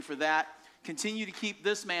for that. Continue to keep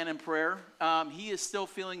this man in prayer. He is still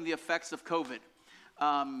feeling the effects of COVID.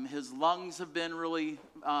 His lungs have been really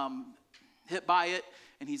hit by it,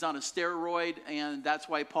 and he's on a steroid, and that's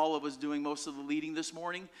why Paula was doing most of the leading this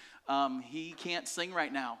morning. He can't sing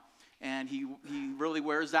right now, and he really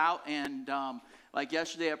wears out, and like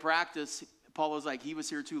yesterday at practice, Paula was like, he was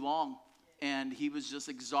here too long, and he was just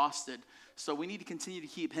exhausted. So we need to continue to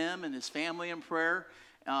keep him and his family in prayer.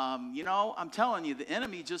 I'm telling you, the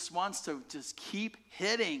enemy just wants to just keep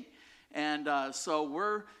hitting. And so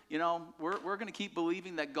we're going to keep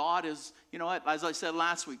believing that God is, as I said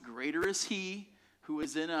last week, greater is he who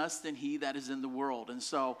is in us than he that is in the world. And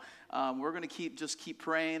so we're going to keep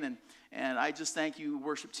praying. And I just thank you,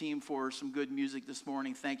 worship team, for some good music this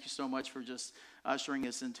morning. Thank you so much for just ushering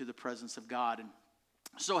us into the presence of God. And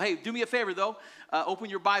so, hey, do me a favor, though. Open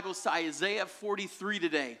your Bibles to Isaiah 43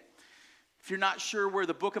 today. If you're not sure where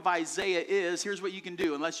the book of Isaiah is, here's what you can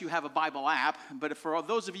do, unless you have a Bible app. But for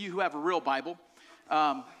those of you who have a real Bible,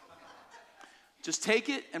 just take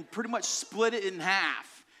it and pretty much split it in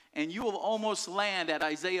half, and you will almost land at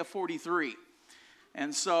Isaiah 43.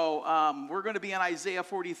 And so we're going to be in Isaiah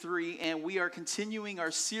 43, and we are continuing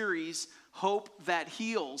our series, Hope That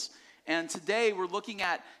Heals. And today we're looking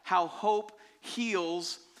at how hope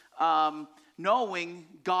heals, knowing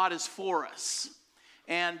God is for us.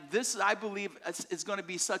 And this, I believe, is going to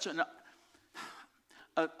be such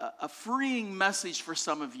a freeing message for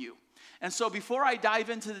some of you. And so before I dive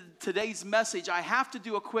into today's message, I have to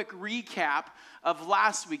do a quick recap of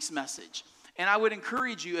last week's message. And I would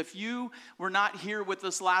encourage you, if you were not here with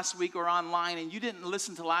us last week or online and you didn't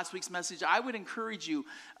listen to last week's message, I would encourage you,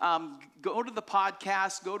 go to the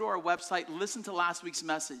podcast, go to our website, listen to last week's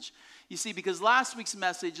message. You see, because last week's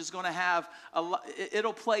message is going to have,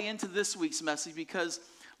 it'll play into this week's message, because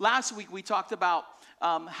last week we talked about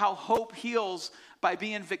how hope heals by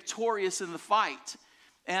being victorious in the fight.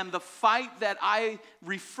 And the fight that I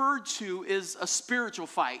referred to is a spiritual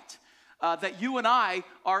fight. That you and I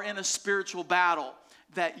are in a spiritual battle,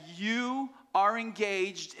 that you are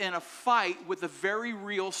engaged in a fight with a very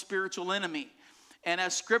real spiritual enemy. And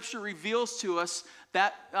as Scripture reveals to us,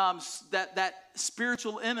 that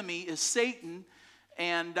spiritual enemy is Satan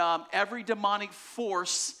and every demonic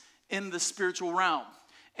force in the spiritual realm.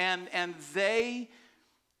 And they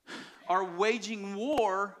are waging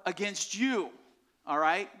war against you, all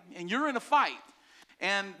right? And you're in a fight.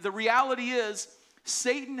 And the reality is,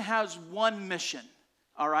 Satan has one mission,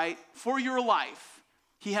 all right, for your life.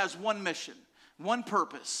 He has one mission, one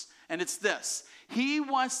purpose, and it's this. He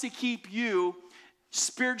wants to keep you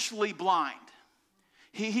spiritually blind.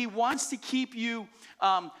 He wants to keep you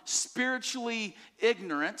spiritually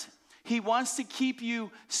ignorant. He wants to keep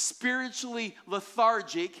you spiritually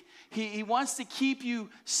lethargic. He wants to keep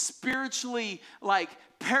you spiritually,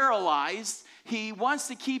 paralyzed. He wants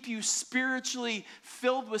to keep you spiritually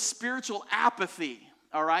filled with spiritual apathy,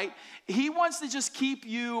 all right? He wants to just keep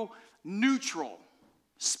you neutral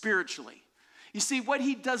spiritually. You see, what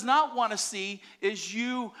he does not want to see is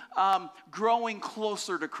you growing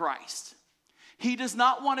closer to Christ. He does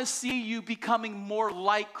not want to see you becoming more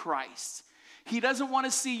like Christ. He doesn't want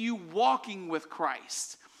to see you walking with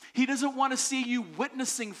Christ. He doesn't want to see you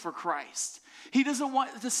witnessing for Christ. He doesn't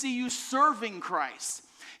want to see you serving Christ.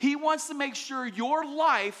 He wants to make sure your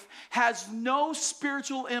life has no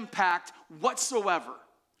spiritual impact whatsoever.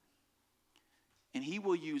 And he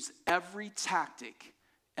will use every tactic,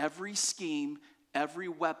 every scheme, every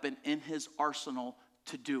weapon in his arsenal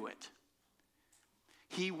to do it.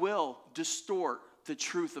 He will distort the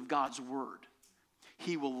truth of God's word.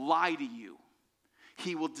 He will lie to you.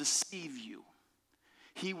 He will deceive you.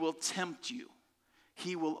 He will tempt you.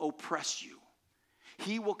 He will oppress you.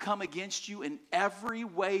 He will come against you in every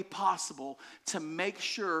way possible to make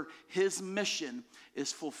sure his mission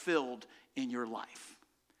is fulfilled in your life.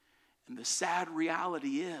 And the sad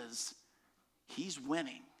reality is, he's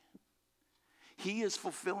winning. He is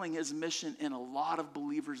fulfilling his mission in a lot of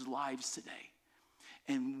believers' lives today.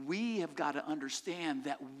 And we have got to understand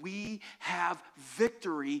that we have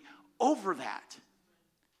victory over that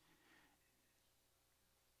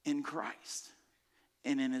in Christ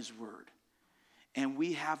and in his word. And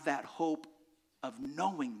we have that hope of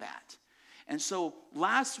knowing that. And so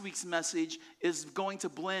last week's message is going to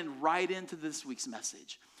blend right into this week's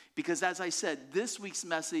message. Because as I said, this week's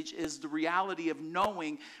message is the reality of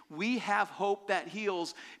knowing we have hope that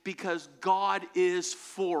heals because God is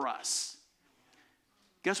for us.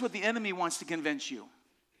 Guess what the enemy wants to convince you?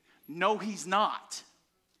 No, he's not.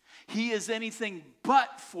 He is anything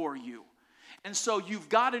but for you. And so you've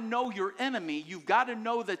got to know your enemy. You've got to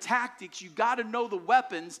know the tactics. You've got to know the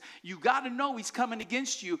weapons. You've got to know he's coming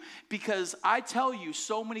against you, because I tell you,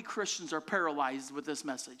 so many Christians are paralyzed with this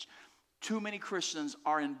message. Too many Christians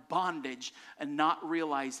are in bondage and not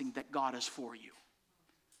realizing that God is for you.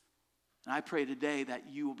 And I pray today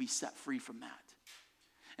that you will be set free from that.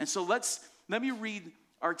 And so let me read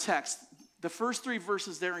our text, the first 3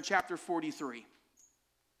 verses there in chapter 43.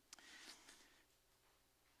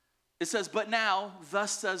 It says, "But now,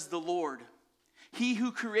 thus says the Lord, he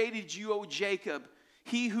who created you, O Jacob,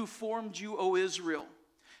 he who formed you, O Israel,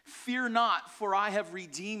 fear not, for I have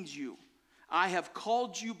redeemed you. I have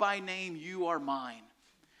called you by name, you are mine.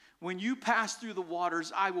 When you pass through the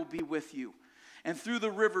waters, I will be with you, and through the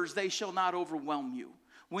rivers, they shall not overwhelm you.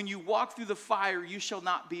 When you walk through the fire, you shall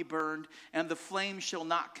not be burned, and the flame shall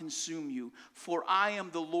not consume you. For I am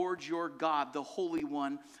the Lord your God, the Holy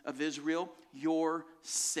One of Israel, your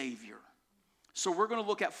Savior." So we're going to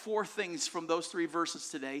look at 4 things from those 3 verses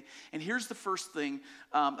today. And here's the first thing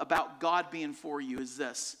about God being for you is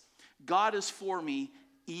this: God is for me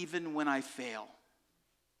even when I fail.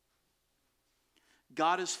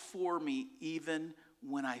 God is for me even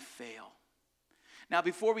when I fail. Now,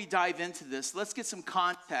 before we dive into this, let's get some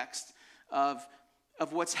context of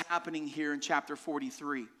what's happening here in chapter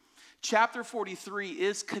 43. Chapter 43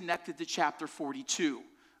 is connected to chapter 42,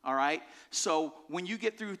 all right? So when you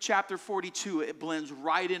get through chapter 42, it blends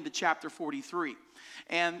right into chapter 43.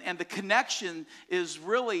 And the connection is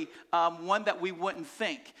really one that we wouldn't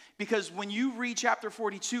think. Because when you read chapter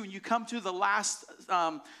 42 and you come to the last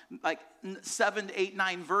 7, 8,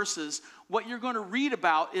 9 verses, what you're going to read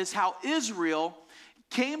about is how Israel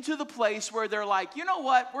came to the place where they're like, you know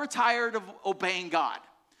what, we're tired of obeying God.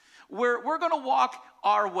 We're going to walk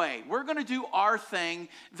our way. We're going to do our thing.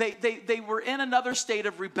 They were in another state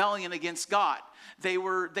of rebellion against God. They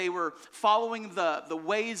were following the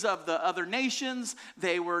ways of the other nations.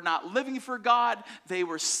 They were not living for God. They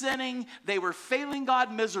were sinning. They were failing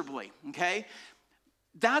God miserably, okay?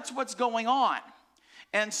 That's what's going on.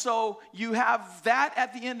 And so you have that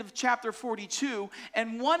at the end of chapter 42,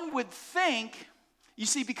 and one would think, you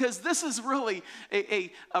see, because this is really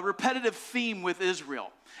a repetitive theme with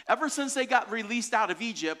Israel. Ever since they got released out of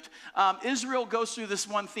Egypt, Israel goes through this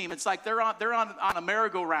one theme. It's like they're on a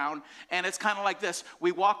merry-go-round, and it's kind of like this.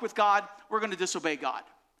 We walk with God, we're going to disobey God.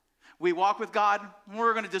 We walk with God,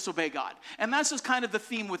 we're going to disobey God. And that's just kind of the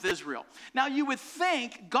theme with Israel. Now, you would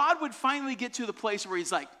think God would finally get to the place where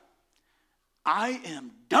he's like, I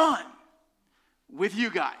am done with you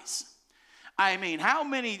guys. I mean, how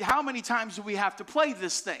many times do we have to play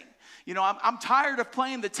this thing? You know, I'm tired of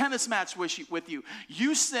playing the tennis match with you.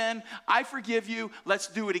 You sin, I forgive you, let's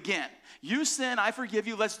do it again. You sin, I forgive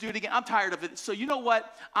you, let's do it again. I'm tired of it. So you know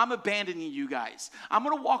what? I'm abandoning you guys. I'm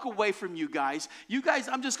going to walk away from you guys. You guys,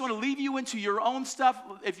 I'm just going to leave you into your own stuff.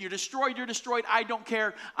 If you're destroyed, you're destroyed. I don't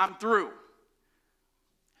care. I'm through.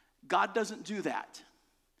 God doesn't do that.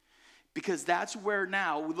 Because that's where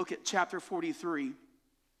now, we look at chapter 43.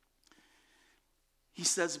 He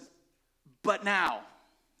says, but now.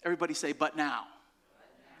 Everybody say, but now.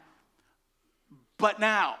 But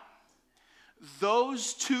now.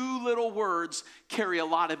 Those 2 little words carry a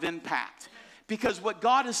lot of impact. Because what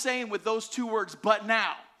God is saying with those 2 words, but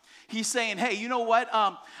now, he's saying, hey, you know what?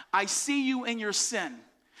 I see you in your sin.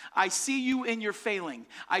 I see you in your failing.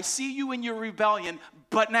 I see you in your rebellion,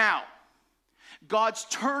 but now. God's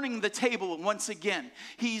turning the table once again.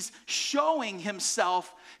 He's showing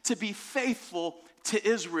himself to be faithful to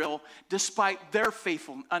Israel despite their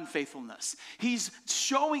unfaithfulness. He's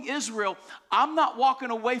showing Israel, I'm not walking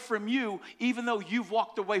away from you even though you've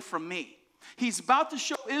walked away from me. He's about to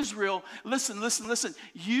show Israel, listen.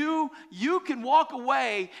 You can walk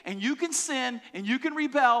away and you can sin and you can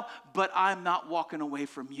rebel, but I'm not walking away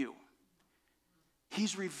from you.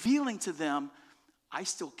 He's revealing to them, I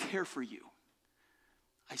still care for you.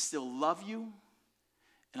 I still love you,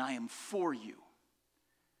 and I am for you.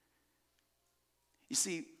 You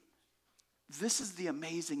see, this is the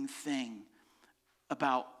amazing thing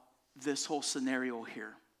about this whole scenario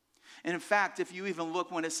here. And in fact, if you even look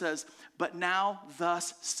when it says, but now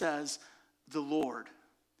thus says the Lord.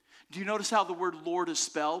 Do you notice how the word Lord is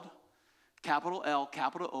spelled? Capital L,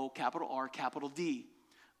 capital O, capital R, capital D.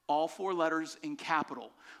 All 4 letters in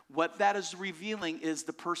capital. What that is revealing is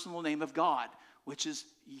the personal name of God, which is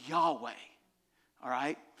Yahweh, all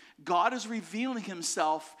right? God is revealing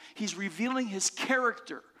himself. He's revealing his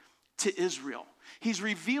character to Israel. He's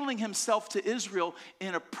revealing himself to Israel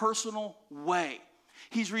in a personal way.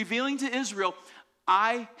 He's revealing to Israel,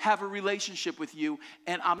 I have a relationship with you,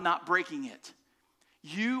 and I'm not breaking it.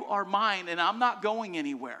 You are mine, and I'm not going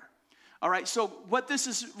anywhere. All right, so what this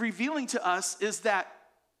is revealing to us is that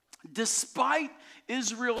despite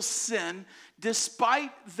Israel's sin,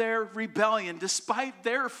 despite their rebellion, despite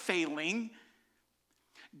their failing,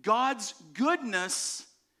 God's goodness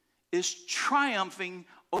is triumphing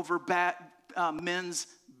over men's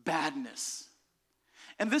badness.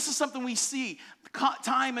 And this is something we see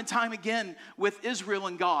time and time again with Israel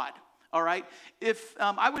and God. All right, if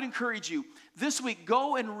I would encourage you this week,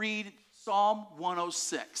 go and read Psalm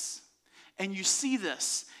 106. And you see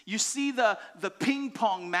this. You see the ping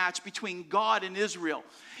pong match between God and Israel.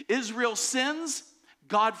 Israel sins,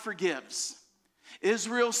 God forgives.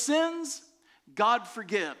 Israel sins, God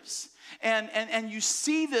forgives. And you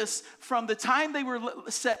see this from the time they were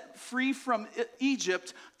set free from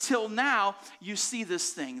Egypt till now. You see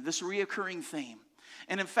this thing, this reoccurring theme.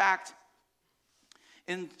 And in fact,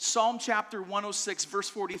 in Psalm chapter 106, verse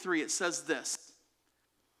 43, it says this.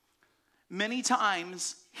 Many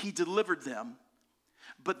times he delivered them,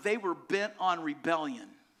 but they were bent on rebellion,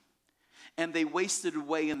 and they wasted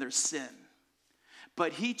away in their sin.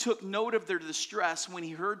 But he took note of their distress when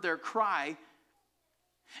he heard their cry,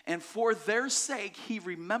 and for their sake he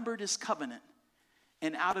remembered his covenant,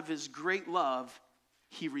 and out of his great love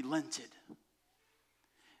he relented.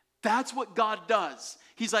 That's what God does.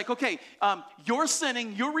 He's like, okay, you're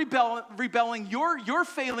sinning, you're rebelling, you're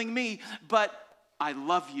failing me, but I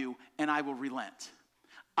love you and I will relent.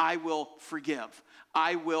 I will forgive.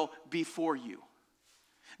 I will be for you.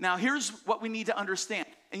 Now, here's what we need to understand.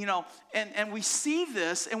 And we see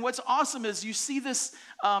this, and what's awesome is you see this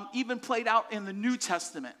even played out in the New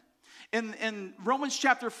Testament. In Romans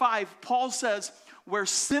chapter 5, Paul says, where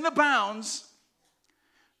sin abounds,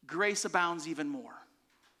 grace abounds even more.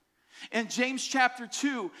 In James chapter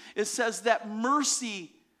 2, it says that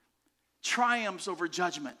mercy triumphs over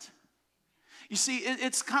judgment. You see,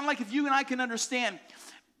 it's kind of like if you and I can understand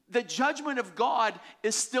the judgment of God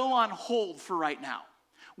is still on hold for right now.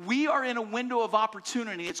 We are in a window of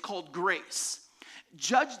opportunity. It's called grace.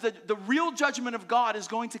 The real judgment of God is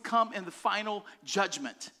going to come in the final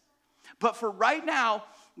judgment. But for right now,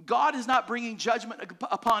 God is not bringing judgment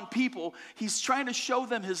upon people. He's trying to show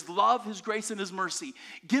them his love, his grace, and his mercy,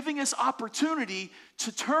 giving us opportunity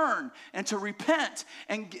to turn and to repent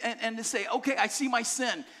and to say, okay, I see my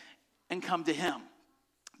sin, and come to him.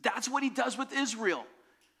 That's what he does with Israel.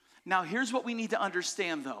 Now, here's what we need to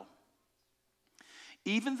understand, though.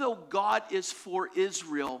 Even though God is for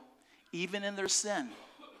Israel, even in their sin,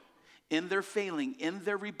 in their failing, in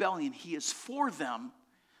their rebellion, he is for them.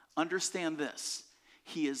 Understand this.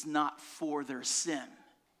 He is not for their sin.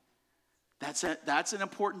 That's an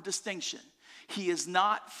important distinction. He is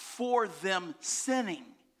not for them sinning.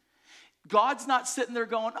 God's not sitting there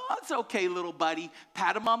going, oh, it's okay, little buddy.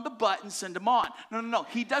 Pat him on the butt and send him on. No.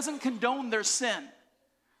 He doesn't condone their sin.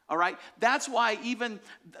 All right? That's why even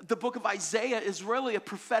the book of Isaiah is really a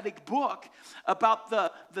prophetic book about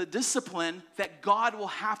the discipline that God will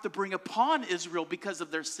have to bring upon Israel because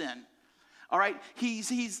of their sin. All right?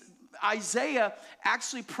 Isaiah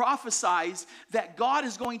actually prophesies that God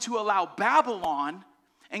is going to allow Babylon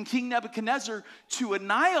and King Nebuchadnezzar to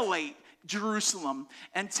annihilate Jerusalem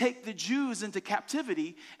and take the Jews into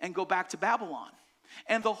captivity and go back to Babylon.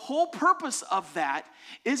 And the whole purpose of that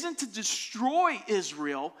isn't to destroy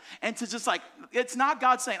Israel and to just it's not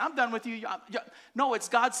God saying, I'm done with you. No, it's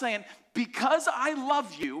God saying, because I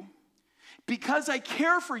love you, because I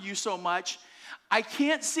care for you so much, I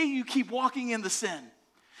can't see you keep walking in the sin.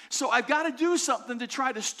 So I've got to do something to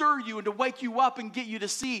try to stir you and to wake you up and get you to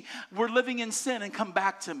see we're living in sin and come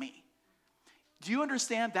back to me. Do you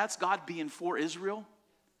understand that's God being for Israel?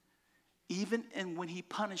 Even when he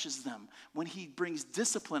punishes them, when he brings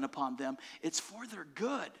discipline upon them, it's for their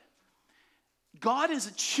good. God is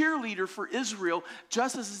a cheerleader for Israel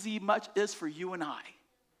just as he much is for you and I.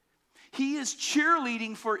 He is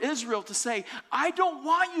cheerleading for Israel to say, I don't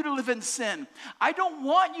want you to live in sin. I don't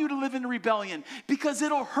want you to live in rebellion because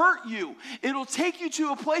it'll hurt you. It'll take you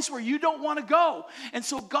to a place where you don't want to go. And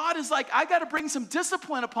so God is like, I got to bring some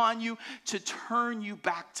discipline upon you to turn you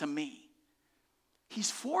back to me.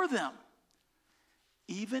 He's for them.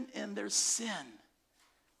 Even in their sin,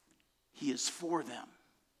 he is for them.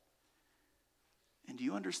 And do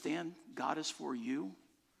you understand God is for you?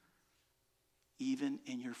 Even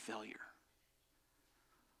in your failure.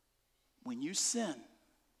 When you sin,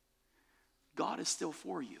 God is still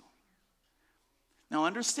for you. Now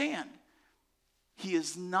understand, he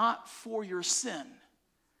is not for your sin.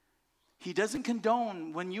 He doesn't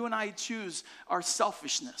condone when you and I choose our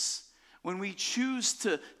selfishness. When we choose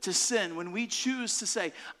to sin, when we choose to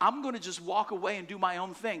say, I'm going to just walk away and do my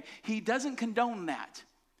own thing. He doesn't condone that.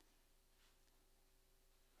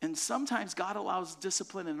 And sometimes God allows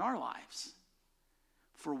discipline in our lives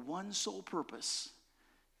for one sole purpose,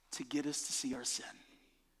 to get us to see our sin,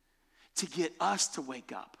 to get us to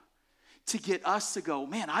wake up, to get us to go,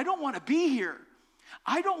 man, I don't want to be here.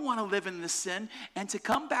 I don't want to live in this sin, and to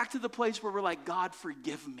come back to the place where we're like, God,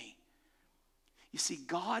 forgive me. You see,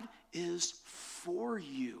 God is for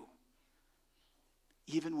you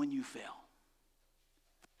even when you fail.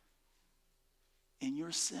 In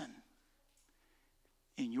your sin,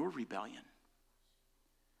 in your rebellion,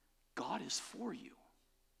 God is for you.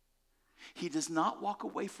 He does not walk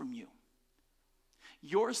away from you.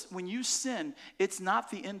 When you sin, it's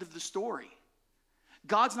not the end of the story.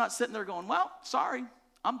 God's not sitting there going, well, sorry,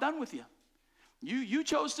 I'm done with you. You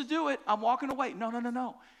chose to do it. I'm walking away.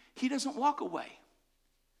 No. He doesn't walk away.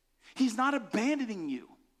 He's not abandoning you.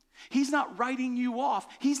 He's not writing you off.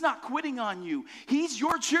 He's not quitting on you. He's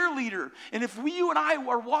your cheerleader. And if you and I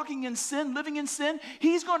are walking in sin, living in sin,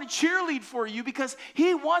 he's going to cheerlead for you because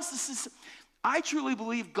he wants to. I truly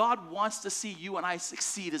believe God wants to see you and I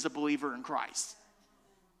succeed as a believer in Christ.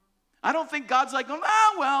 I don't think God's like,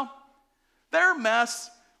 well, they're a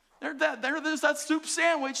mess. There's that soup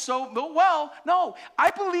sandwich, so, well, no.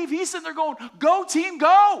 I believe he's sitting there going, go team,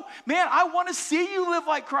 go. Man, I want to see you live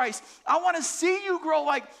like Christ. I want to see you grow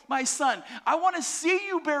like my son. I want to see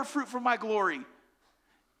you bear fruit for my glory.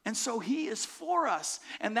 And so he is for us.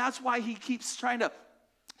 And that's why he keeps trying to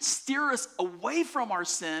steer us away from our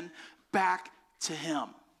sin back to him.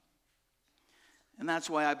 And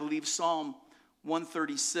that's why I believe Psalm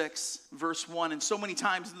 136, verse 1, and so many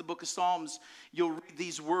times in the book of Psalms, you'll read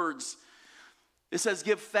these words. It says,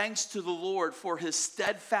 give thanks to the Lord, for his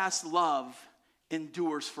steadfast love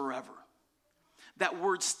endures forever. That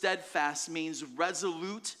word steadfast means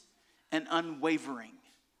resolute and unwavering.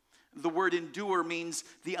 The word endure means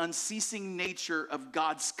the unceasing nature of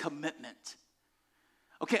God's commitment.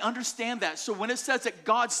 Okay, understand that. So when it says that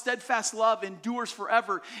God's steadfast love endures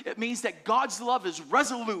forever, it means that God's love is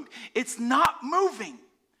resolute. It's not moving.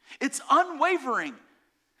 It's unwavering.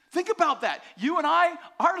 Think about that. You and I,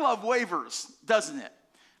 our love wavers, doesn't it?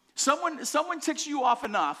 Someone ticks you off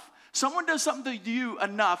enough. Someone does something to you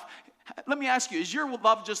enough. Let me ask you, is your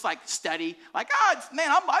love just like steady? Like,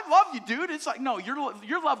 man, I love you, dude. It's like, no,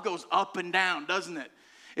 your love goes up and down, doesn't it?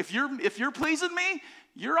 If you're pleasing me,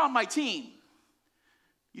 you're on my team.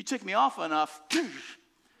 You tick me off enough,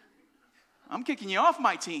 I'm kicking you off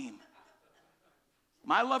my team.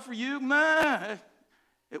 My love for you,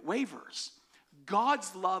 it wavers.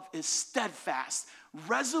 God's love is steadfast,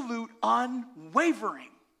 resolute, unwavering.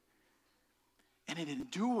 And it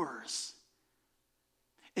endures.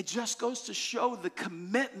 It just goes to show the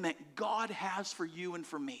commitment God has for you and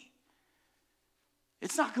for me.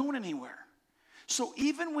 It's not going anywhere. So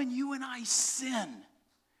even when you and I sin,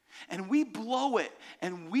 and we blow it,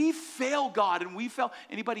 and we fail God,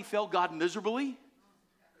 anybody fail God miserably?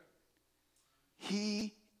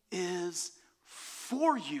 He is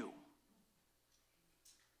for you.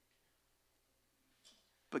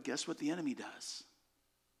 But guess what the enemy does?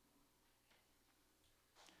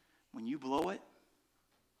 When you blow it,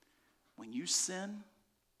 when you sin,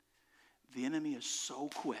 the enemy is so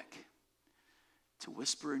quick to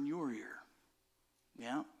whisper in your ear,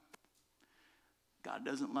 yeah, God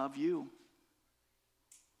doesn't love you.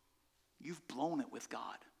 You've blown it with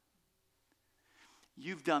God.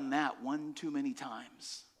 You've done that one too many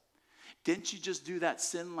times. Didn't you just do that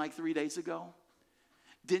sin like 3 days ago?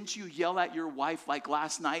 Didn't you yell at your wife like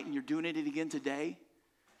last night and you're doing it again today?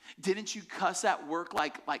 Didn't you cuss at work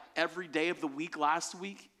like every day of the week last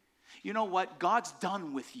week? You know what? God's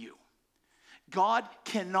done with you. God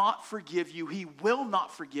cannot forgive you. He will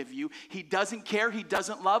not forgive you. He doesn't care. He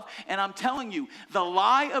doesn't love. And I'm telling you, the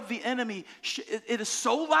lie of the enemy, it is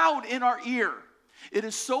so loud in our ear. It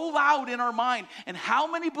is so loud in our mind. And how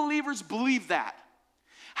many believers believe that?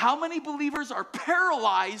 How many believers are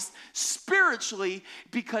paralyzed spiritually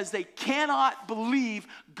because they cannot believe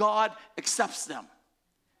God accepts them?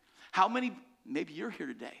 How many, maybe you're here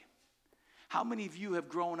today. How many of you have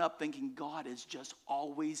grown up thinking God is just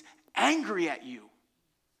always angry at you?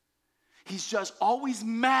 He's just always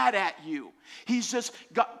mad at you.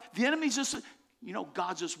 The enemy's just,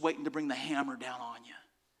 God's just waiting to bring the hammer down on you.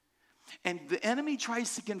 And the enemy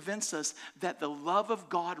tries to convince us that the love of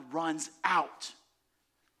God runs out.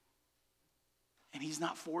 And he's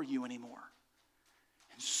not for you anymore.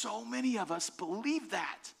 And so many of us believe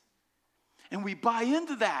that. And we buy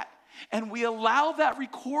into that. And we allow that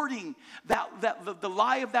recording, the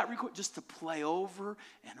lie of that recording, just to play over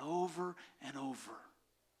and over and over.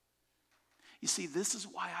 You see, this is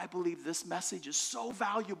why I believe this message is so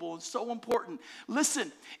valuable and so important.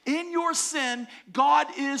 Listen, in your sin, God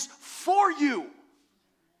is for you.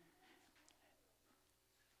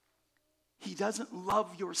 He doesn't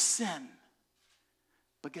love your sin.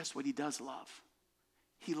 But guess what he does love?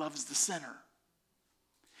 He loves the sinner.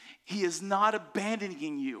 He is not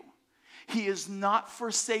abandoning you. He is not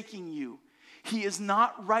forsaking you. He is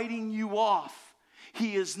not writing you off.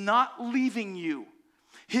 He is not leaving you.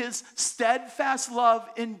 His steadfast love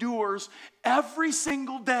endures every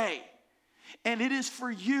single day. And it is for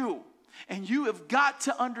you. And you have got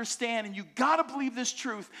to understand, and you got to believe this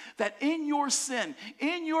truth, that in your sin,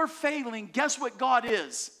 in your failing, guess what God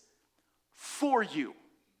is? For you.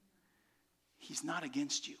 He's not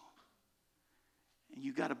against you. And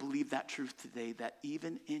you got to believe that truth today, that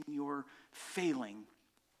even in your failing,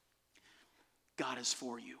 God is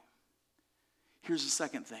for you. Here's the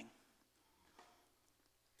second thing.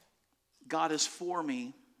 God is for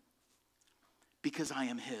me because I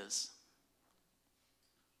am his.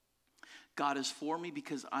 God is for me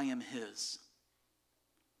because I am his.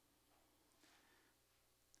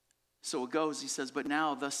 So it goes, he says, but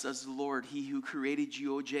now thus says the Lord, he who created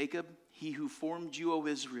you, O Jacob, he who formed you, O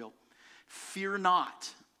Israel, fear not,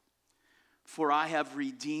 for I have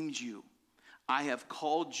redeemed you. I have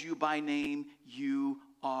called you by name, you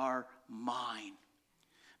are mine.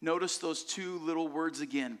 Notice those two little words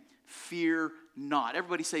again, fear not.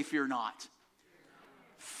 Everybody say fear not.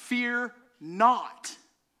 Fear not.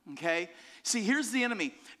 Okay? See, here's the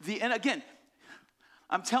enemy. And again,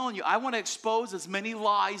 I'm telling you, I want to expose as many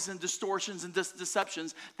lies and distortions and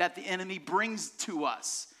deceptions that the enemy brings to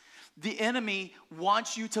us. The enemy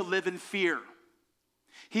wants you to live in fear.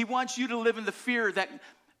 He wants you to live in the fear that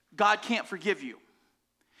God can't forgive you.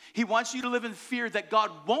 He wants you to live in fear that God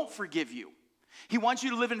won't forgive you. He wants you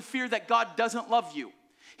to live in fear that God doesn't love you.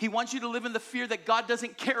 He wants you to live in the fear that God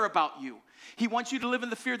doesn't care about you. He wants you to live in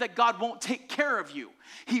the fear that God won't take care of you.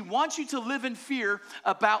 He wants you to live in fear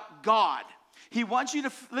about God. He wants you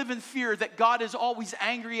to live in fear that God is always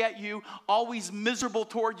angry at you, always miserable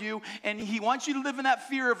toward you. And he wants you to live in that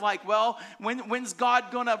fear of like, well, when's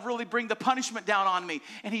God going to really bring the punishment down on me?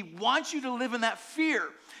 And he wants you to live in that fear.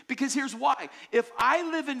 Because here's why. If I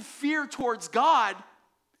live in fear towards God,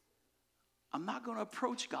 I'm not going to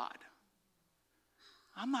approach God.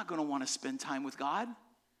 I'm not going to want to spend time with God.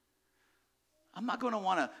 I'm not going to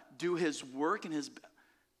want to do his work and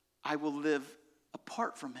I will live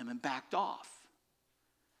apart from him and backed off.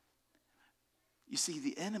 You see,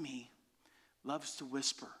 the enemy loves to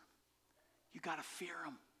whisper. You got to fear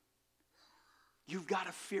him. You've got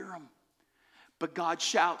to fear him. But God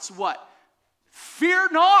shouts what? Fear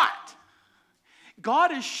not.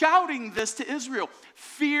 God is shouting this to Israel.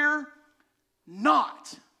 Fear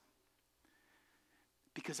not.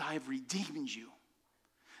 Because I have redeemed you.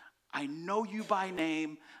 I know you by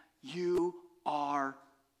name. You are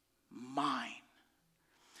mine.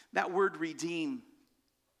 That word redeem,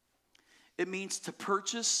 it means to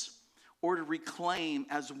purchase or to reclaim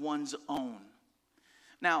as one's own.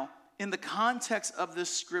 Now, in the context of this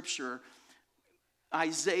scripture,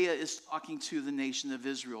 Isaiah is talking to the nation of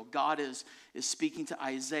Israel. God is speaking to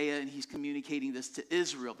Isaiah and he's communicating this to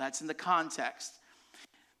Israel. That's in the context.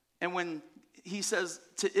 And when he says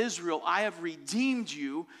to Israel, I have redeemed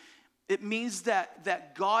you, it means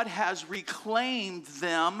that God has reclaimed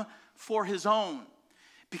them for his own.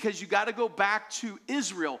 Because you got to go back to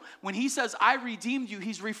Israel. When he says, I redeemed you,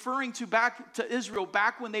 he's referring to back to Israel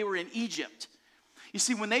back when they were in Egypt. You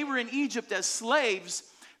see, when they were in Egypt as slaves,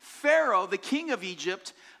 Pharaoh, the king of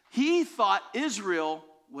Egypt, he thought Israel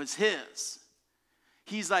was his.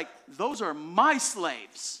 He's like, those are my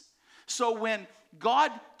slaves. So when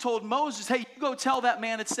God told Moses, hey, you go tell that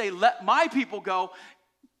man and say, let my people go,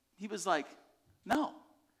 he was like, no.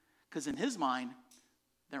 Because in his mind,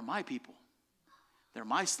 they're my people. They're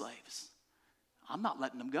my slaves. I'm not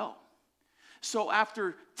letting them go. So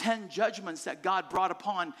after 10 judgments that God brought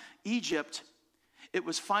upon Egypt, it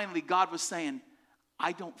was finally God was saying,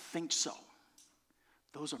 I don't think so.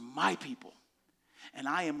 Those are my people. And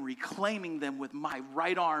I am reclaiming them with my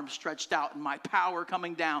right arm stretched out and my power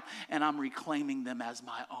coming down, and I'm reclaiming them as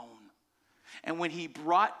my own. And when he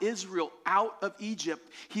brought Israel out of Egypt,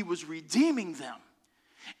 he was redeeming them.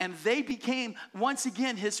 And they became, once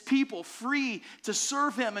again, his people, free to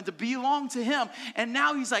serve him and to belong to him. And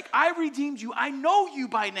now he's like, I redeemed you. I know you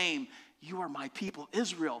by name. You are my people,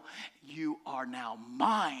 Israel. You are now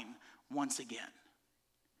mine once again.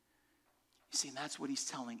 You see, and that's what he's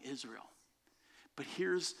telling Israel. But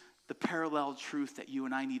here's the parallel truth that you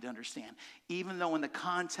and I need to understand. Even though in the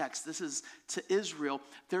context, this is to Israel,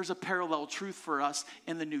 there's a parallel truth for us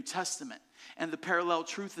in the New Testament. And the parallel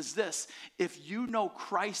truth is this: if you know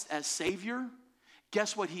Christ as Savior,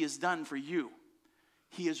 guess what he has done for you?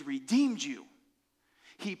 He has redeemed you.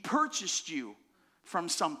 He purchased you from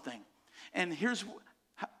something. And here's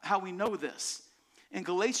how we know this. In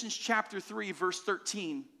Galatians chapter 3, verse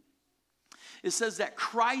 13, it says that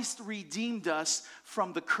Christ redeemed us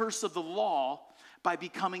from the curse of the law by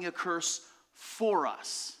becoming a curse for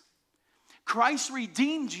us. Christ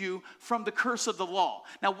redeemed you from the curse of the law.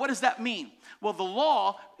 Now, what does that mean? Well, the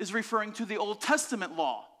law is referring to the Old Testament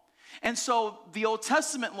law. And so the Old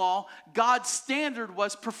Testament law, God's standard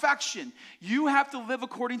was perfection. You have to live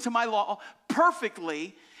according to my law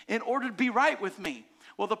perfectly in order to be right with me.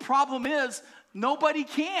 Well, the problem is nobody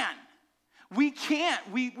can. We can't.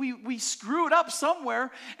 We screw it up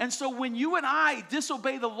somewhere. And so when you and I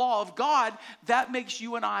disobey the law of God, that makes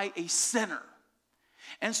you and I a sinner.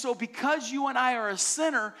 And so because you and I are a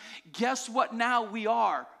sinner, guess what now we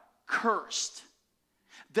are? Cursed.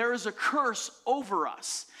 There is a curse over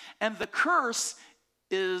us. And the curse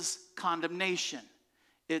is condemnation.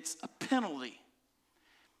 It's a penalty.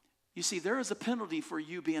 You see, there is a penalty for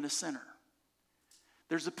you being a sinner.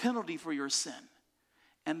 There's a penalty for your sin.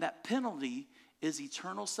 And that penalty is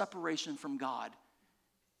eternal separation from God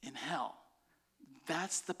in hell.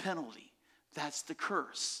 That's the penalty. That's the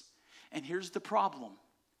curse. And here's the problem.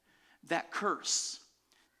 That curse,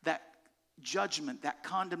 that judgment, that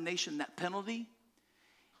condemnation, that penalty,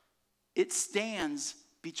 it stands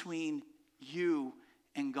between you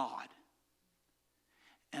and God.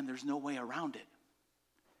 And there's no way around it.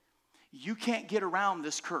 You can't get around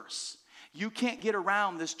this curse. You can't get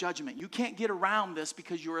around this judgment. You can't get around this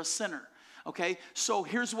because you're a sinner. Okay, so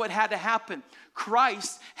here's what had to happen.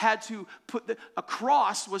 Christ had to put a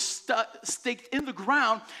cross was staked in the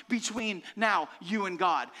ground between now you and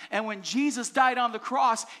God. And when Jesus died on the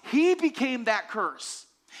cross, he became that curse.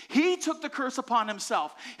 He took the curse upon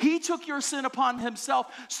himself. He took your sin upon himself,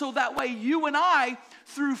 so that way you and I,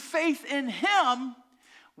 through faith in him,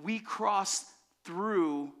 we cross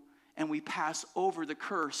through and we pass over the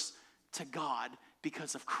curse to God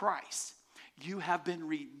because of Christ. You have been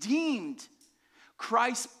redeemed.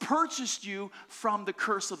 Christ purchased you from the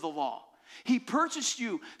curse of the law. He purchased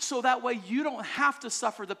you so that way you don't have to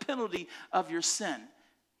suffer the penalty of your sin.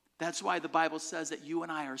 That's why the Bible says that you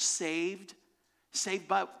and I are saved.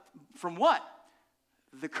 Saved from what?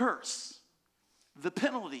 The curse. The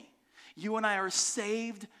penalty. You and I are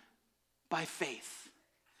saved by faith.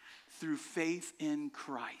 Through faith in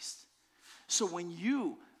Christ. So when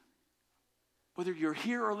you, whether you're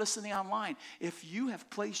here or listening online, if you have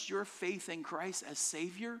placed your faith in Christ as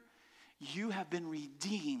Savior, you have been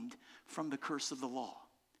redeemed from the curse of the law.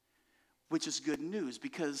 Which is good news,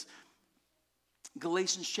 because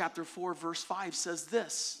Galatians chapter 4 verse 5 says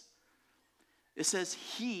this. It says,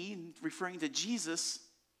 he, referring to Jesus,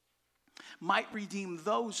 might redeem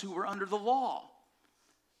those who were under the law,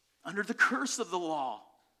 under the curse of the law,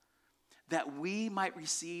 that we might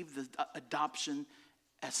receive the adoption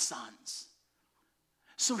as sons.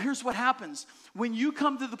 So here's what happens. When you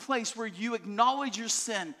come to the place where you acknowledge your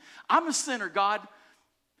sin, I'm a sinner, God,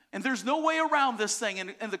 and there's no way around this thing,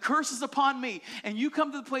 and the curse is upon me, and you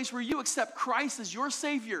come to the place where you accept Christ as your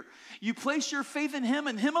Savior. You place your faith in him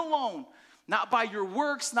and him alone. Not by your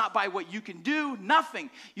works, not by what you can do, nothing.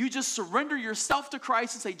 You just surrender yourself to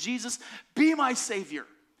Christ and say, Jesus, be my Savior.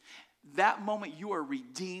 That moment you are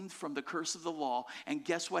redeemed from the curse of the law. And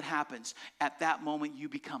guess what happens? At that moment you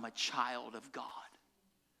become a child of God.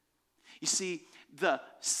 You see, the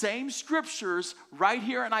same scriptures right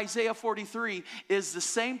here in Isaiah 43 is the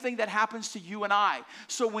same thing that happens to you and I.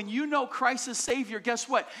 So when you know Christ as Savior, guess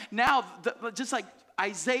what? Now, just like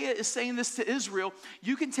Isaiah is saying this to Israel,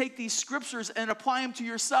 you can take these scriptures and apply them to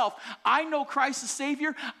yourself. I know Christ as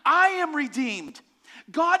Savior. I am redeemed.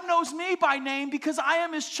 God knows me by name because I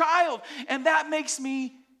am his child, and that makes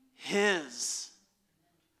me his.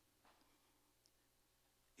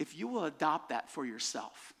 If you will adopt that for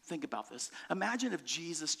yourself, think about this. Imagine if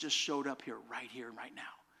Jesus just showed up here, and right now.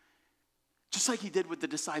 Just like he did with the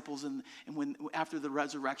disciples, and when after the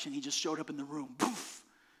resurrection, he just showed up in the room. Poof!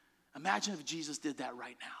 Imagine if Jesus did that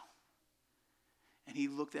right now. And he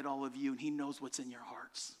looked at all of you, and he knows what's in your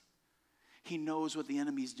hearts. He knows what the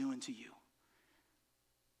enemy's doing to you.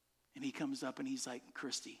 And he comes up and he's like,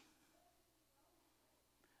 Christy,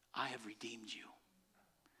 I have redeemed you.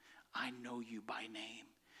 I know you by name.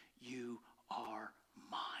 You are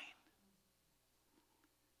mine.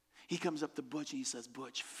 He comes up to Butch and he says,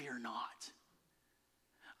 Butch, fear not.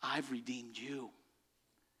 I've redeemed you.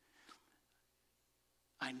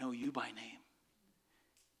 I know you by name.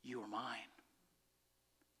 You are mine.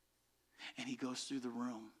 And he goes through the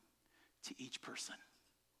room to each person.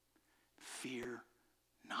 Fear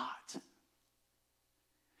not.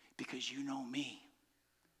 Because you know me.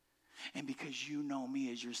 And because you know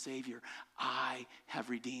me as your Savior, I have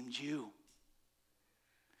redeemed you.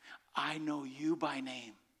 I know you by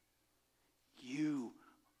name. You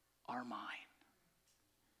are mine.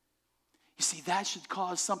 You see, that should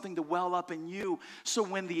cause something to well up in you. So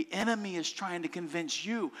when the enemy is trying to convince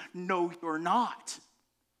you, no, you're not.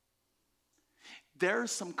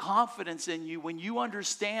 There's some confidence in you when you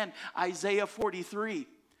understand Isaiah 43.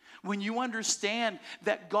 When you understand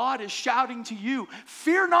that God is shouting to you,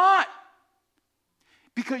 fear not.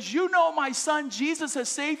 Because you know my son Jesus as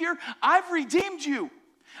Savior, I've redeemed you.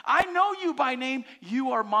 I know you by name,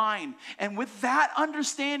 you are mine. And with that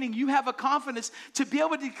understanding, you have a confidence to be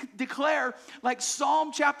able to declare, like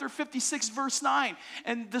Psalm chapter 56, verse 9.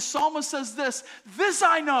 And the psalmist says this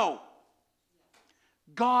I know,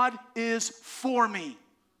 God is for me.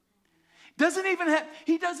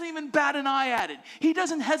 He doesn't even bat an eye at it. He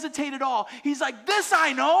doesn't hesitate at all. He's like, this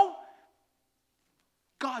I know,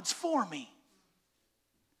 God's for me.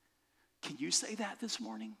 Can you say that this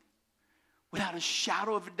morning? Without a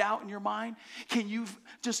shadow of a doubt in your mind? Can you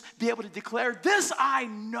just be able to declare, this I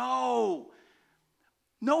know?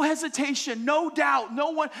 No hesitation, no doubt, no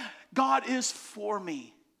one. God is for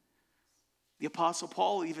me. The Apostle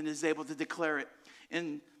Paul even is able to declare it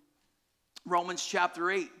in Romans chapter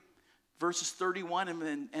 8. Verses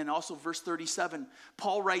 31 and also verse 37.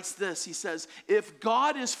 Paul writes this. He says, if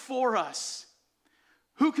God is for us,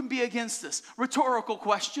 who can be against us? Rhetorical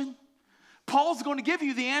question. Paul's going to give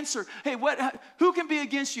you the answer. Hey, who can be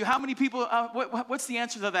against you? How many people? What's the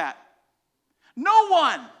answer to that? No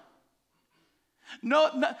one.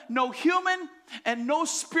 No human and no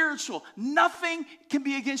spiritual. Nothing can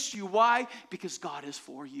be against you. Why? Because God is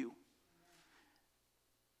for you.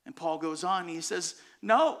 And Paul goes on. He says,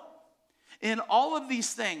 no. In all of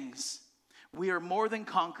these things, we are more than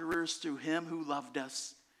conquerors through him who loved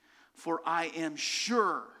us. For I am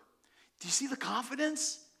sure. Do you see the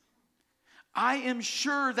confidence? I am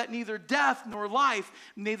sure that neither death nor life,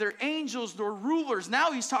 neither angels nor rulers.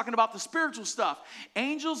 Now he's talking about the spiritual stuff.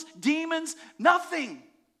 Angels, demons, nothing.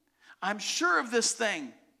 I'm sure of this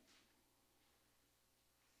thing.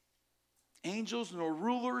 Angels, nor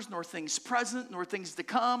rulers, nor things present, nor things to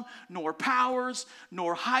come, nor powers,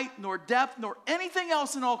 nor height, nor depth, nor anything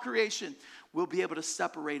else in all creation will be able to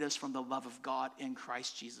separate us from the love of God in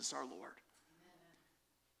Christ Jesus our Lord.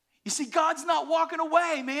 You see, God's not walking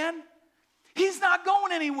away, man. He's not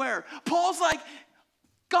going anywhere. Paul's like,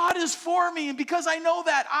 God is for me, and because I know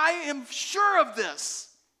that, I am sure of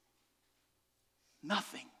this.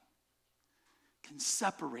 Nothing can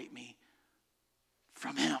separate me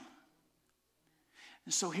from him.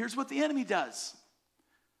 And so here's what the enemy does.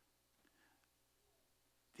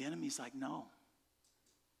 The enemy's like, no,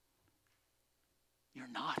 you're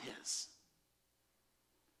not his.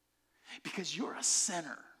 Because you're a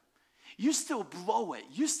sinner. You still blow it.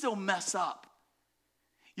 You still mess up.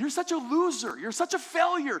 You're such a loser. You're such a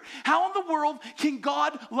failure. How in the world can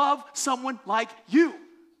God love someone like you?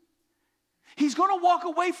 He's going to walk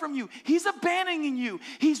away from you. He's abandoning you.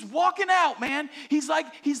 He's walking out, man. He's like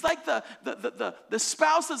the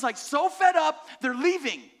spouse that's like so fed up, they're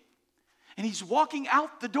leaving. And he's walking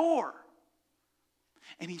out the door.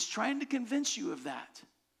 And he's trying to convince you of that.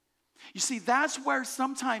 You see, that's where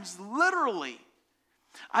sometimes literally,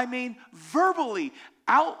 verbally,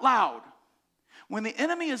 out loud, when the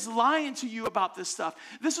enemy is lying to you about this stuff,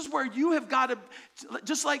 this is where you have got to,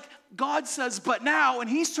 just like God says, but now, and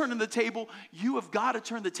he's turning the table, you have got to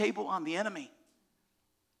turn the table on the enemy.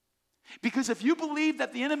 Because if you believe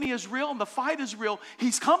that the enemy is real and the fight is real,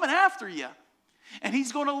 he's coming after you. And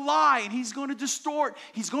he's going to lie, and he's going to distort,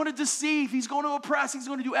 he's going to deceive, he's going to oppress, he's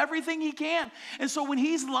going to do everything he can. And so when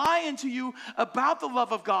he's lying to you about the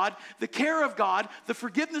love of God, the care of God, the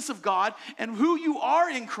forgiveness of God, and who you are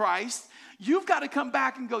in Christ, you've got to come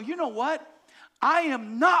back and go, you know what? I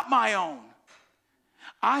am not my own.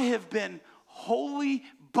 I have been wholly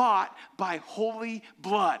bought by holy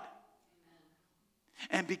blood.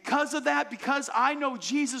 And because of that, because I know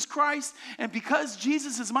Jesus Christ, and because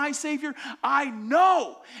Jesus is my Savior, I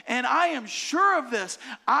know, and I am sure of this,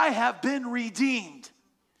 I have been redeemed.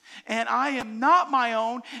 And I am not my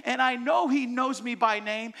own, and I know he knows me by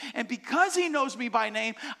name. And because he knows me by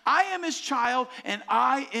name, I am his child, and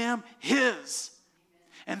I am his.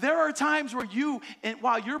 And there are times where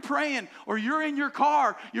while you're praying, or you're in your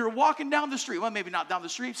car, you're walking down the street. Well, maybe not down the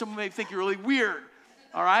street. Someone may think you're really weird.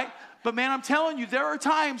 All right? But man, I'm telling you, there are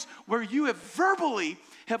times where you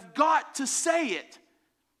have got to say it.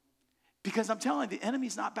 Because I'm telling you, the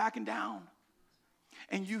enemy's not backing down.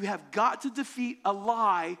 And you have got to defeat a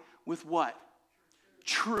lie with what?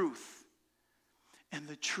 Truth. And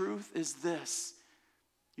the truth is this.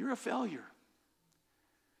 You're a failure.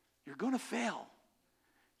 You're going to fail.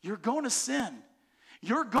 You're going to sin.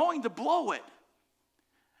 You're going to blow it.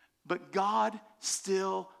 But God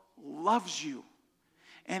still loves you.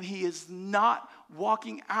 And he is not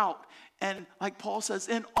walking out. And like Paul says,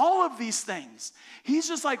 in all of these things, he's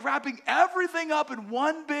just like wrapping everything up in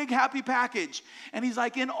one big happy package. And he's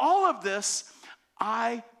like, in all of this,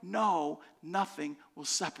 I know nothing will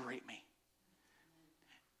separate me.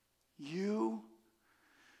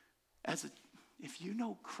 If you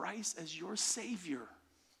know Christ as your Savior,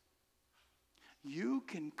 you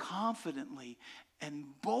can confidently and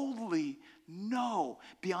boldly know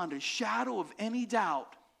beyond a shadow of any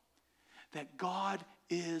doubt that God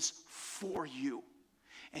is for you.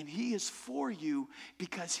 And he is for you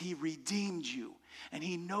because he redeemed you. And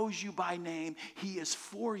he knows you by name. He is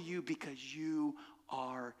for you because you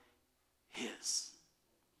are his.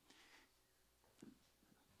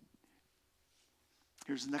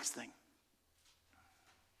 Here's the next thing.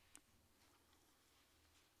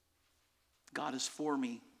 God is for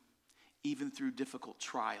me even through difficult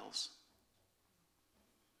trials.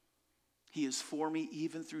 He is for me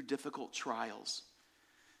even through difficult trials.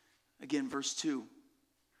 Again, verse 2.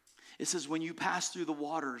 It says, when you pass through the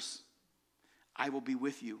waters, I will be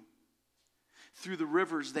with you. Through the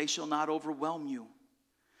rivers, they shall not overwhelm you.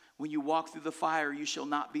 When you walk through the fire, you shall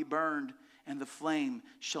not be burned, and the flame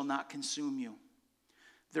shall not consume you.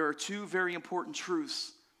 There are two very important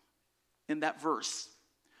truths in that verse.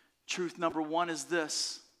 Truth number one is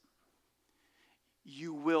this: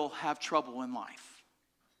 you will have trouble in life.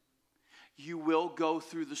 You will go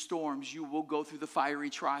through the storms. You will go through the fiery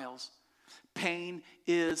trials. Pain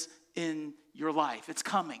is in your life. It's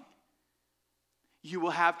coming. You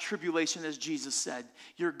will have tribulation, as Jesus said.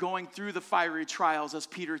 You're going through the fiery trials, as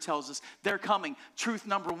Peter tells us. They're coming. Truth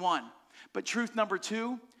number one. But truth number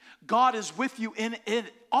two, God is with you in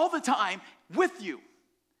all the time, with you.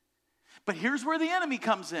 But here's where the enemy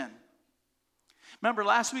comes in. Remember,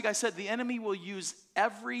 last week I said the enemy will use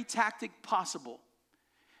every tactic possible.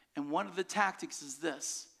 And one of the tactics is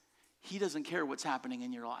this: he doesn't care what's happening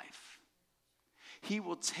in your life. He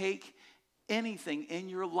will take anything in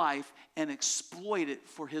your life and exploit it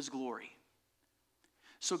for his glory.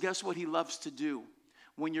 So guess what he loves to do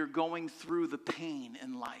when you're going through the pain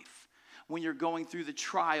in life, when you're going through the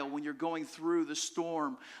trial, when you're going through the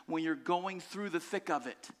storm, when you're going through the thick of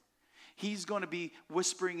it? He's going to be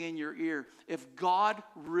whispering in your ear, if God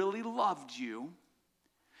really loved you,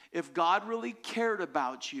 if God really cared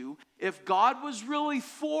about you, if God was really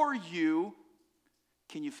for you,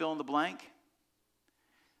 can you fill in the blank?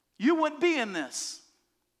 You wouldn't be in this.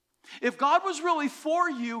 If God was really for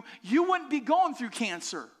you, you wouldn't be going through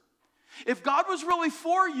cancer. If God was really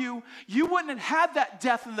for you, you wouldn't have had that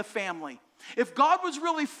death in the family. If God was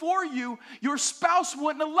really for you, your spouse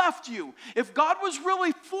wouldn't have left you. If God was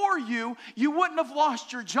really for you, you wouldn't have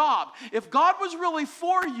lost your job. If God was really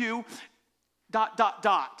for you, ...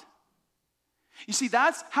 You see,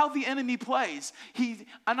 that's how the enemy plays. And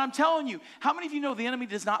I'm telling you, how many of you know the enemy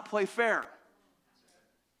does not play fair?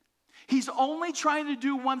 He's only trying to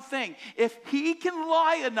do one thing. If he can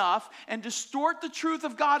lie enough and distort the truth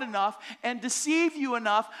of God enough and deceive you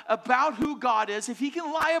enough about who God is, if he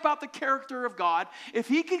can lie about the character of God, if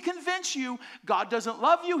he can convince you God doesn't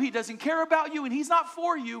love you, he doesn't care about you, and he's not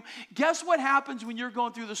for you, guess what happens when you're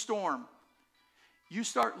going through the storm? You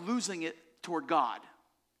start losing it toward God.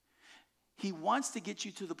 He wants to get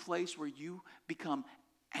you to the place where you become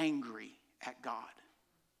angry at God.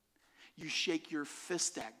 You shake your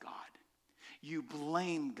fist at God. You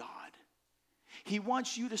blame God. He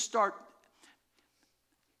wants you to start,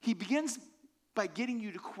 he begins by getting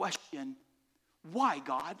you to question, why,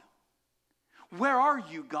 God? Where are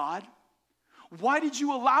you, God? Why did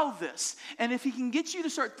you allow this? And if he can get you to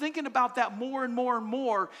start thinking about that more and more and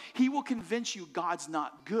more, he will convince you God's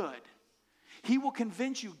not good. He will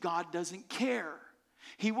convince you God doesn't care.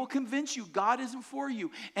 He will convince you God isn't for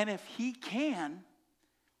you. And if he can,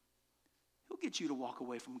 he'll get you to walk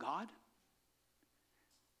away from God.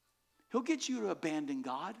 He'll get you to abandon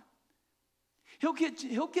God. He'll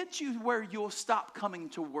get you where you'll stop coming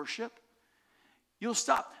to worship. You'll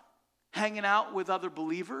stop hanging out with other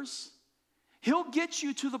believers. He'll get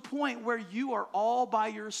you to the point where you are all by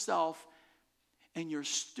yourself and you're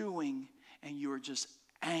stewing and you're just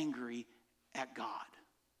angry at God.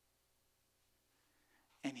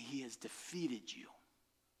 And he has defeated you.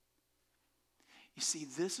 You see,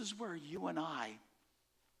 this is where you and I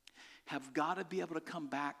have got to be able to come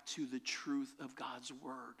back to the truth of God's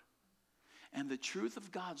word. And the truth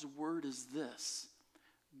of God's word is this: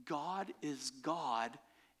 God is God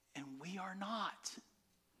and we are not.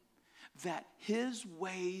 That his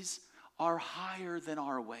ways are higher than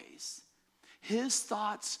our ways. His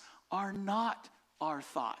thoughts are not our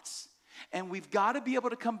thoughts. And we've got to be able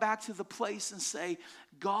to come back to the place and say,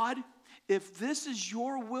 God, if this is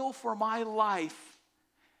your will for my life,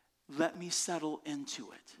 let me settle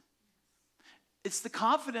into it. It's the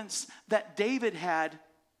confidence that David had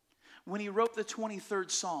when he wrote the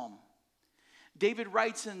 23rd Psalm. David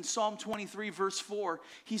writes in Psalm 23, verse 4,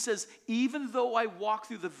 he says, even though I walk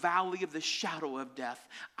through the valley of the shadow of death,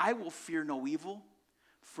 I will fear no evil,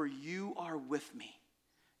 for you are with me.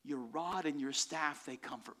 Your rod and your staff, they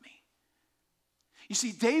comfort me. You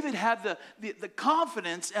see, David had the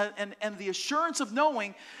confidence and the assurance of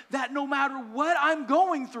knowing that no matter what I'm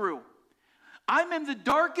going through, I'm in the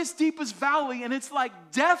darkest, deepest valley, and it's like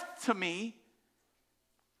death to me.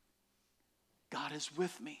 God is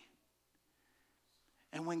with me.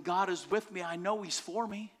 And when God is with me, I know he's for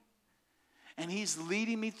me. And he's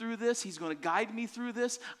leading me through this. He's going to guide me through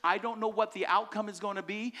this. I don't know what the outcome is going to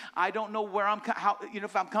be. I don't know where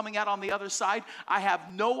if I'm coming out on the other side. I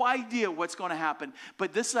have no idea what's going to happen.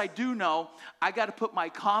 But this I do know. I got to put my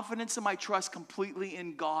confidence and my trust completely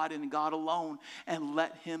in God and God alone and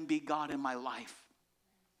let him be God in my life.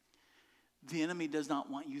 The enemy does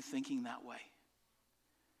not want you thinking that way.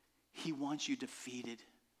 He wants you defeated.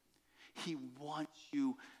 He wants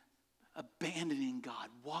you abandoning God,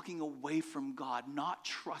 walking away from God, not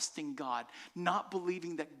trusting God, not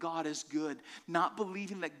believing that God is good, not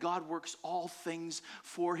believing that God works all things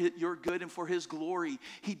for your good and for his glory.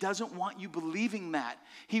 He doesn't want you believing that.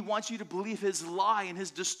 He wants you to believe his lie and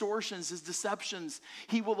his distortions, his deceptions.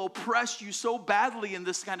 He will oppress you so badly in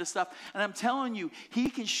this kind of stuff. And I'm telling you, he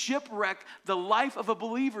can shipwreck the life of a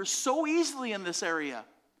believer so easily in this area.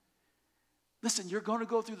 Listen, you're going to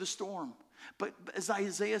go through the storm. But as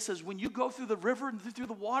Isaiah says, when you go through the river and through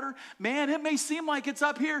the water, man, it may seem like it's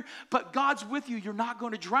up here, but God's with you. You're not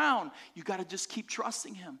going to drown. You got to just keep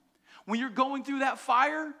trusting him. When you're going through that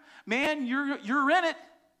fire, man, you're in it,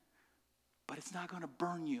 but it's not going to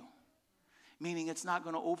burn you. Meaning it's not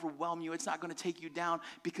going to overwhelm you. It's not going to take you down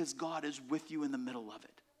because God is with you in the middle of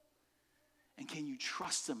it. And can you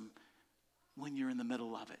trust him when you're in the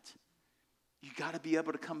middle of it? You got to be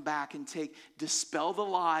able to come back and dispel the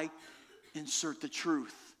lie, insert the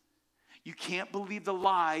truth. You can't believe the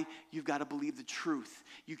lie, you've got to believe the truth.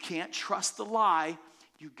 You can't trust the lie,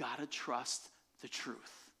 you've got to trust the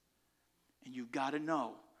truth. And you've got to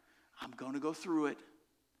know, I'm going to go through it,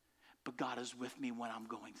 but God is with me when I'm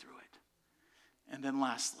going through it. And then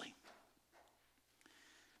lastly,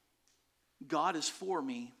 God is for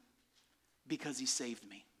me because he saved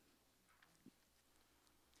me.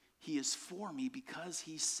 He is for me because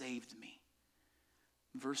he saved me.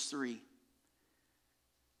 Verse 3,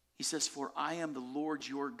 he says, for I am the Lord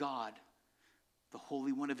your God, the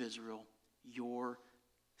Holy One of Israel, your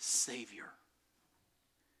Savior.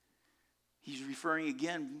 He's referring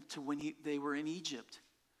again to when they were in Egypt.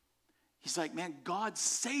 He's like, man, God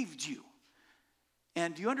saved you.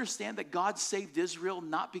 And do you understand that God saved Israel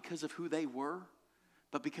not because of who they were,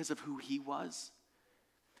 but because of who he was?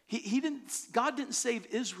 God didn't save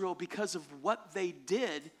Israel because of what they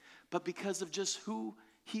did, but because of just who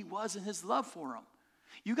he was and his love for them.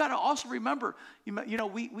 You got to also remember,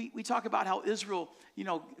 we talk about how Israel,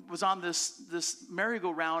 was on this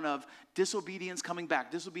merry-go-round of disobedience coming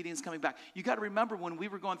back. You got to remember when we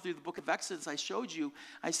were going through the book of Exodus, I showed you,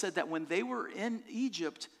 I said that when they were in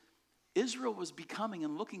Egypt, Israel was becoming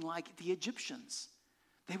and looking like the Egyptians.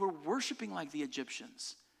 They were worshiping like the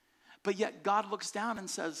Egyptians. But yet God looks down and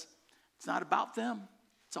says, it's not about them,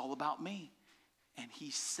 it's all about me. And he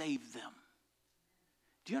saved them.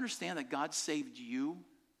 Do you understand that God saved you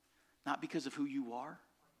not because of who you are?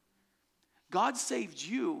 God saved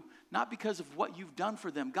you not because of what you've done for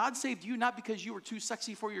them. God saved you not because you were too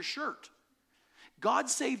sexy for your shirt. God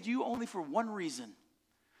saved you only for one reason,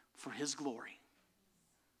 for his glory.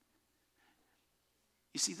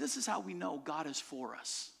 You see, this is how we know God is for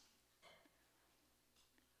us.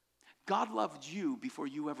 God loved you before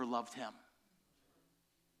you ever loved him.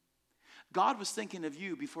 God was thinking of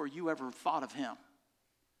you before you ever thought of him.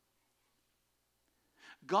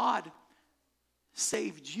 God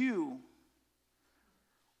saved you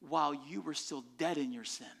while you were still dead in your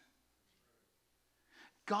sin.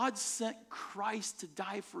 God sent Christ to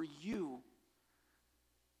die for you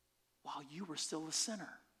while you were still a sinner.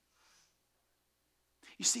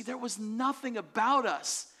 You see, there was nothing about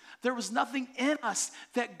us There was nothing in us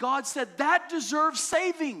that God said, that deserves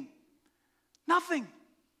saving. Nothing.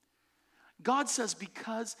 God says,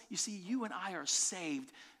 because, you see, you and I are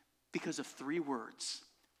saved because of 3 words: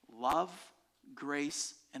 love,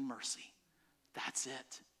 grace, and mercy. That's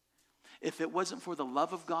it. If it wasn't for the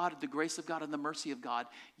love of God, the grace of God, and the mercy of God,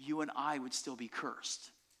 you and I would still be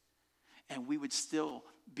cursed. And we would still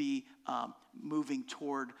be moving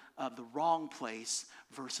toward the wrong place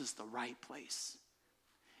versus the right place.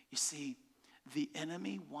 You see, the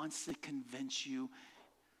enemy wants to convince you,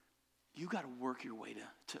 you got to work your way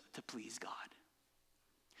to please God.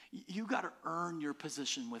 You got to earn your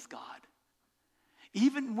position with God.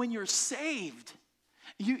 Even when you're saved.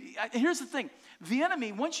 Here's the thing. The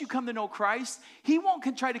enemy, once you come to know Christ, he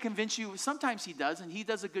won't try to convince you. Sometimes he does, and he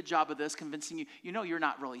does a good job of this, convincing you, you're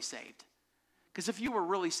not really saved. Because if you were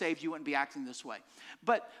really saved, you wouldn't be acting this way.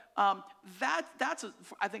 But that's,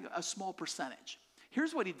 I think, a small percentage.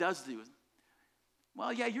 Here's what he does do.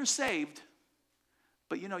 Well, yeah, you're saved,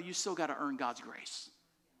 but you still got to earn God's grace.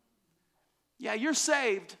 Yeah, you're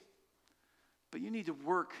saved, but you need to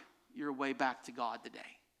work your way back to God today.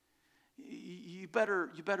 You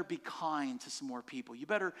better be kind to some more people. You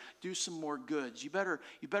better do some more goods. You better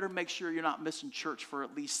make sure you're not missing church for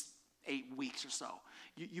at least 8 weeks or so.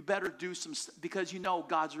 You better do some, because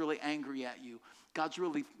God's really angry at you.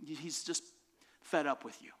 He's just fed up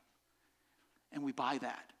with you. And we buy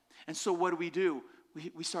that. And so what do?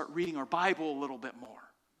 We start reading our Bible a little bit more.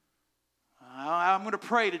 I'm going to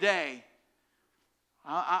pray today.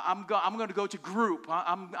 I'm going to go to group.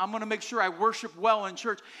 I'm going to make sure I worship well in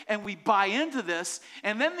church. And we buy into this.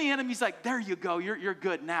 And then the enemy's like, there you go. You're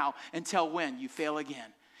good now. Until when? You fail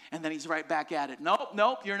again. And then he's right back at it.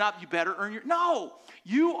 Nope, you're not. You better earn your... No,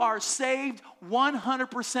 you are saved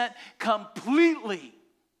 100% completely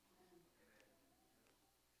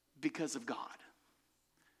because of God.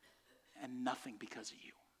 And nothing because of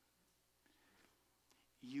you.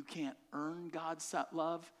 You can't earn God's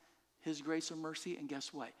love, His grace or mercy, and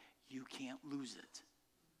guess what? You can't lose it.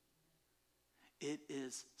 It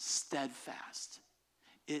is steadfast.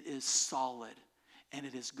 It is solid. And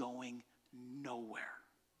it is going nowhere.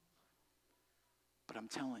 But I'm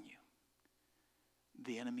telling you,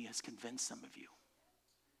 the enemy has convinced some of you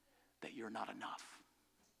that you're not enough.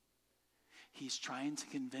 He's trying to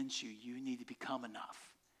convince you need to become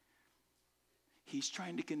enough. He's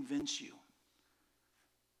trying to convince you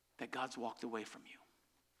that God's walked away from you.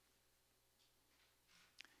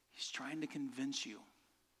 He's trying to convince you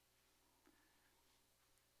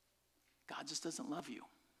God just doesn't love you.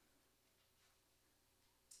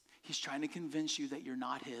 He's trying to convince you that you're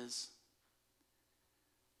not His.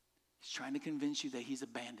 He's trying to convince you that He's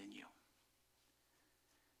abandoned you.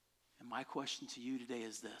 And my question to you today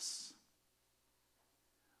is this: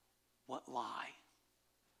 what lie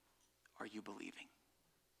are you believing?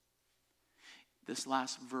 This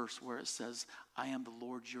last verse where it says, I am the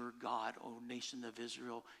Lord your God, O nation of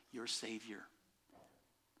Israel, your Savior.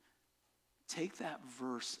 Take that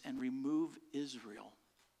verse and remove Israel.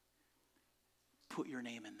 Put your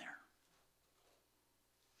name in there.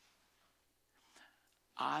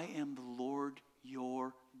 I am the Lord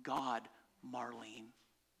your God, Marlene,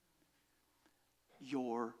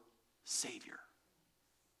 your Savior.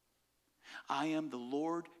 I am the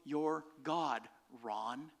Lord your God,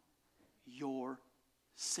 Ron, your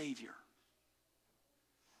Savior.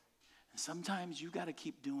 And sometimes you got to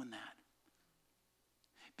keep doing that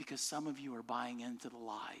because some of you are buying into the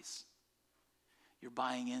lies. You're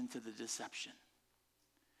buying into the deception.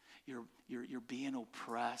 You're being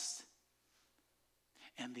oppressed.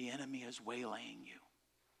 And the enemy is waylaying you.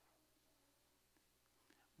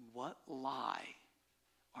 What lie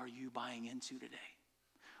are you buying into today?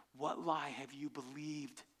 What lie have you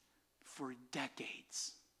believed for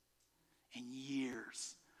decades and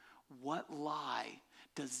years? What lie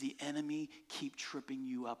does the enemy keep tripping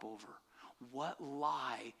you up over? What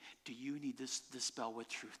lie do you need to dispel with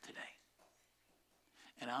truth today?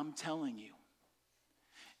 And I'm telling you,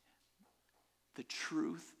 the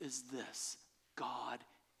truth is this: God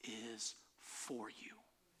is for you.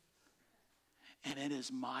 And it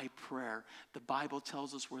is my prayer. The Bible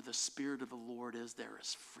tells us where the Spirit of the Lord is, there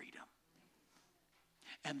is freedom.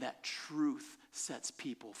 And that truth sets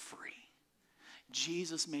people free.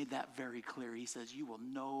 Jesus made that very clear. He says, you will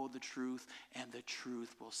know the truth, and the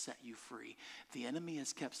truth will set you free. The enemy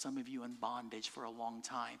has kept some of you in bondage for a long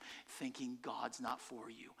time, thinking God's not for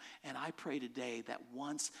you. And I pray today that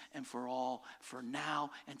once and for all, for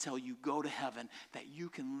now until you go to heaven, that you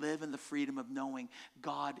can live in the freedom of knowing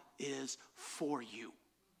God is for you.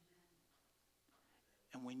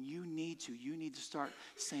 And when you need to start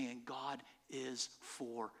saying, God is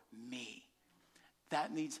for me.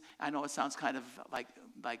 That needs, I know it sounds kind of like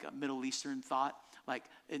a Middle Eastern thought, like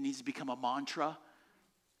it needs to become a mantra.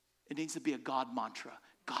 It needs to be a God mantra.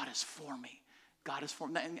 God is for me. God is for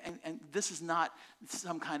me. And this is not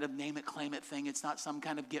some kind of name it, claim it thing. It's not some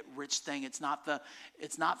kind of get rich thing. It's not the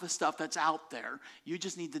stuff that's out there. You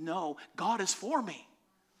just need to know God is for me.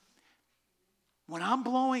 When I'm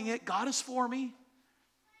blowing it, God is for me.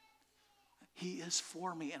 He is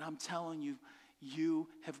for me. And I'm telling you, you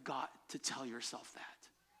have got to tell yourself that.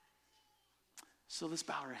 So let's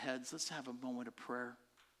bow our heads. Let's have a moment of prayer.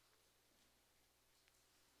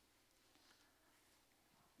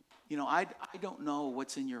 You know, I don't know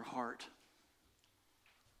what's in your heart.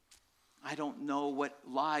 I don't know what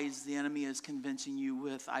lies the enemy is convincing you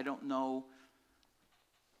with. I don't know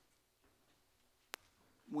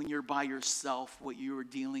when you're by yourself what you are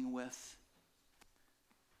dealing with.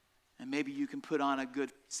 And maybe you can put on a good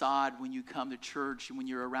facade when you come to church and when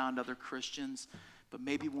you're around other Christians. But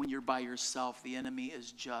maybe when you're by yourself, the enemy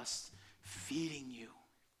is just feeding you.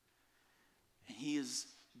 And he has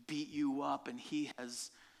beat you up, and he has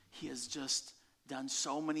just done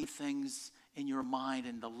so many things in your mind,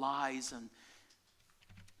 and the lies. And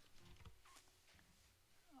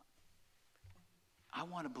I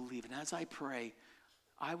want to believe. And as I pray,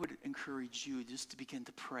 I would encourage you just to begin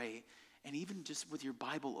to pray. And even just with your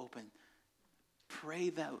Bible open,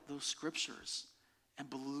 pray those scriptures and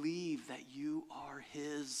believe that you are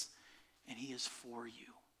his and he is for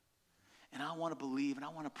you. And I want to believe and I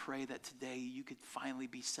want to pray that today you could finally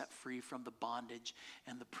be set free from the bondage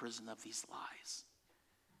and the prison of these lies.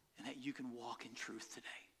 And that you can walk in truth today.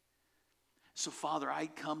 So Father,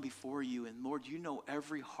 I come before you, and Lord, you know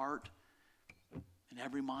every heart and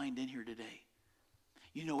every mind in here today.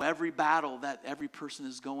 You know every battle that every person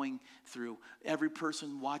is going through, every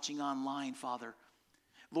person watching online, Father.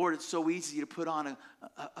 Lord, it's so easy to put on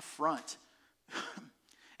a front.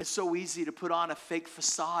 It's so easy to put on a fake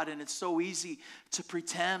facade, and it's so easy to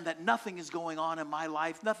pretend that nothing is going on in my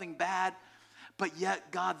life, nothing bad. But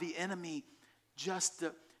yet, God, the enemy just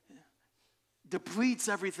depletes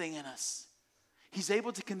everything in us. He's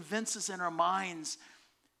able to convince us in our minds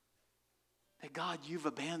that, God, you've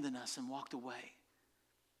abandoned us and walked away.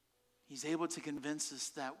 He's able to convince us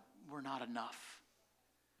that we're not enough.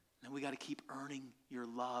 And we got to keep earning your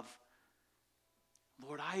love.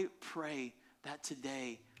 Lord, I pray that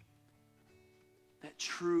today, that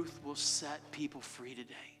truth will set people free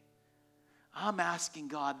today. I'm asking,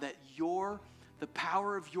 God, that the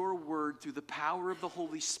power of your word through the power of the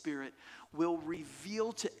Holy Spirit will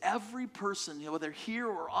reveal to every person, whether here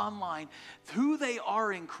or online, who they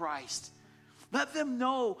are in Christ. Let them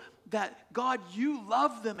know that, God, you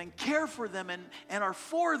love them and care for them and are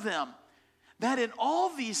for them. That in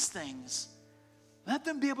all these things, let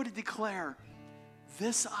them be able to declare,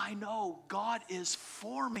 this I know, God is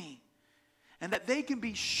for me. And that they can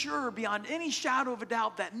be sure beyond any shadow of a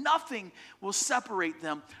doubt that nothing will separate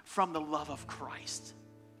them from the love of Christ.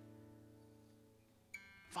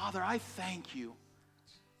 Father, I thank you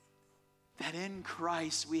that in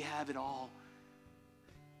Christ we have it all.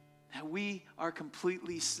 That we are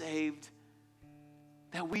completely saved.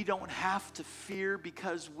 That we don't have to fear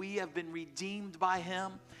because we have been redeemed by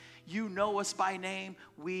him. You know us by name.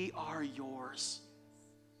 We are yours.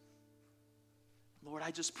 Lord,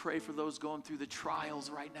 I just pray for those going through the trials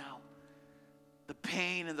right now. The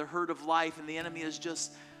pain and the hurt of life, and the enemy is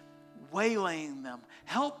just waylaying them.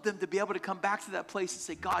 Help them to be able to come back to that place and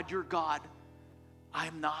say, God, you're God. I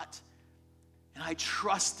am not. And I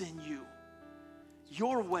trust in you.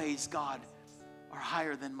 Your ways, God, are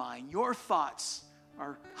higher than mine. Your thoughts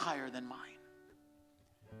are higher than mine.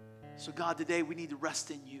 So God, today we need to rest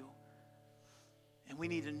in you. And we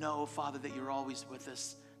need to know, Father, that you're always with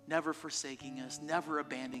us, never forsaking us, never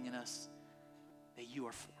abandoning us, that you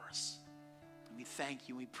are for us. And we thank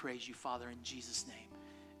you, we praise you, Father, in Jesus' name.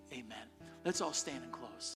 Amen. Let's all stand and close.